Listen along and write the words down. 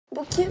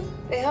Bu kim?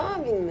 Reha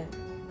abin mi?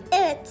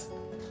 Evet.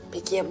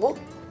 Peki ya bu?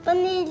 Bana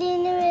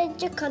iyiliğini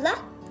verecek olan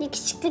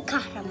yakışıklı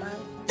kahraman.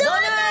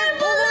 Döner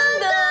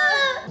bulundu.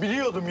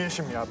 Biliyordum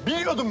Yeşim ya.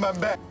 Biliyordum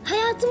ben be.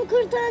 Hayatımı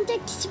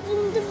kurtaracak kişi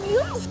bulundu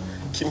biliyor musun?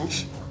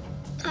 Kimmiş?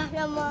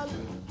 Kahraman.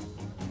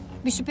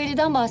 Bir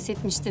şüpheliden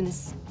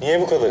bahsetmiştiniz.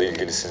 Niye bu kadar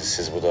ilgilisiniz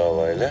siz bu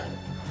davayla?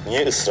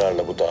 Niye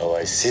ısrarla bu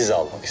davayı siz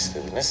almak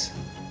istediniz?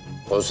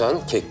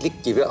 Ozan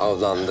keklik gibi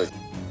avlandı.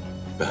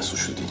 Ben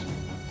suçlu değilim.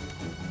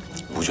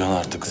 Bu can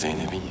artık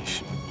Zeynep'in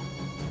Yeşim.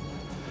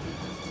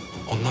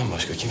 Ondan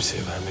başka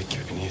kimseye vermek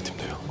gibi bir niyetim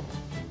de yok.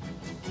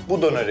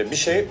 Bu dönere bir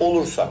şey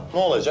olursa ne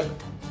olacak?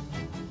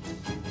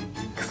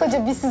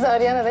 Kısaca biz sizi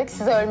arayana dek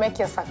size ölmek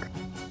yasak.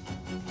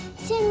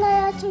 Senin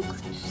hayatın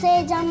kurtulsa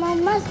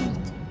heyecanlanmaz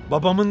mıydın?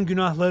 Babamın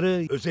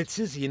Günahları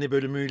özetsiz yeni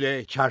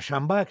bölümüyle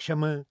çarşamba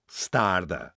akşamı Star'da.